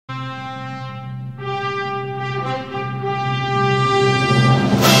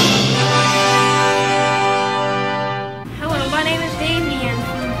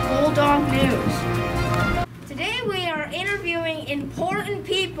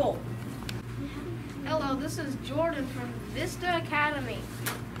people. Hello, this is Jordan from Vista Academy.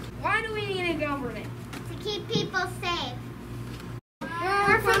 Why do we need a government? To keep people safe.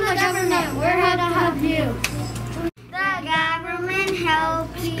 We're from the government. We're here to help you. The government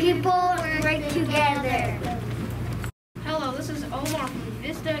helps people work together. Hello, this is Omar from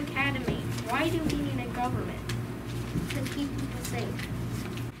Vista Academy. Why do we need a government? To keep people safe.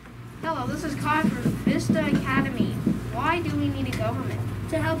 Hello, this is Kai from Vista Academy. Why do we need a government?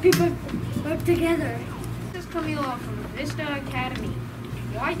 To help people work together. This is Camila from Vista Academy.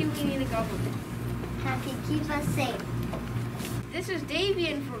 Why do we need a government? To keep us safe. This is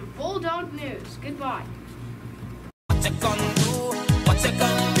Davian from Bulldog News. Goodbye. What you gonna do? What you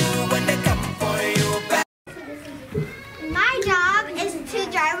gonna do when they come for you back? My job is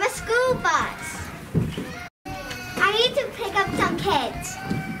to drive a school bus. I need to pick up some kids.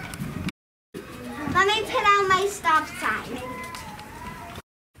 Let me put out my stop sign.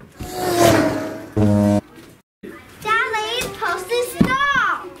 That lady's supposed to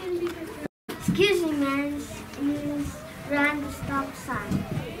stop. Excuse me, man. You ran the stop sign.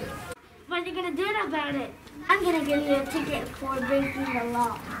 What are you gonna do about it? I'm gonna give you a ticket for breaking the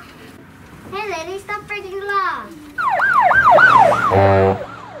law. Hey, lady, stop breaking the law.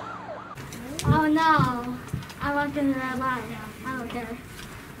 Oh no, I walked in the red light. I don't care.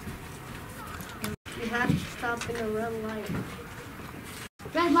 You have to stop in the red light.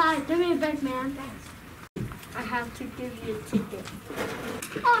 Red light, give me a break, man. I have to give you a ticket.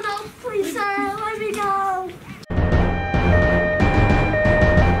 Oh no, please, sir, let me go.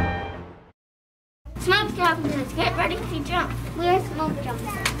 Smoke jumpers, get ready to jump. We're smoke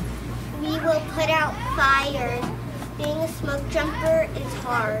jumpers. We will put out fires. Being a smoke jumper is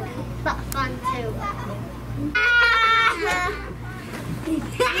hard, but fun too.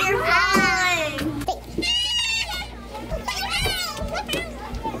 You're fine.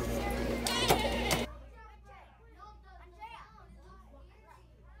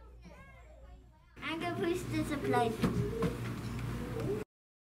 I'm gonna push discipline.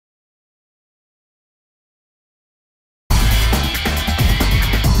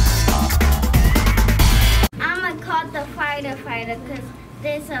 Called the fighter because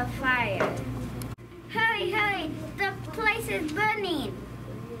there's a fire. Hurry, hurry, the place is burning.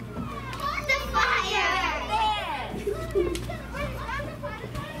 The fire! There!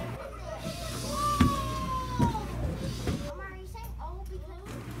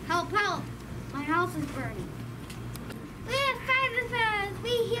 Help, help! My house is burning. We're firefighters.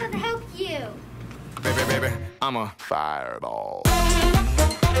 We're here to help you. Baby, I'm a fireball.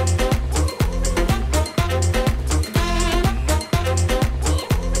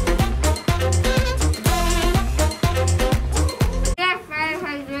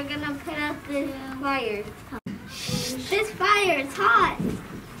 We're gonna put out this fire. This fire is hot.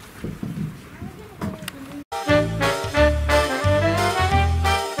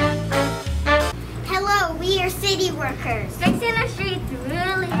 Hello, we are city workers. Fixing the streets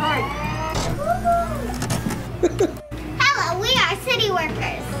really hard. Hello, we are city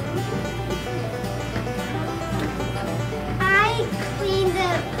workers. I clean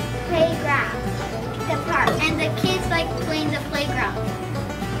the playground, the park, and the kids like playing the playground.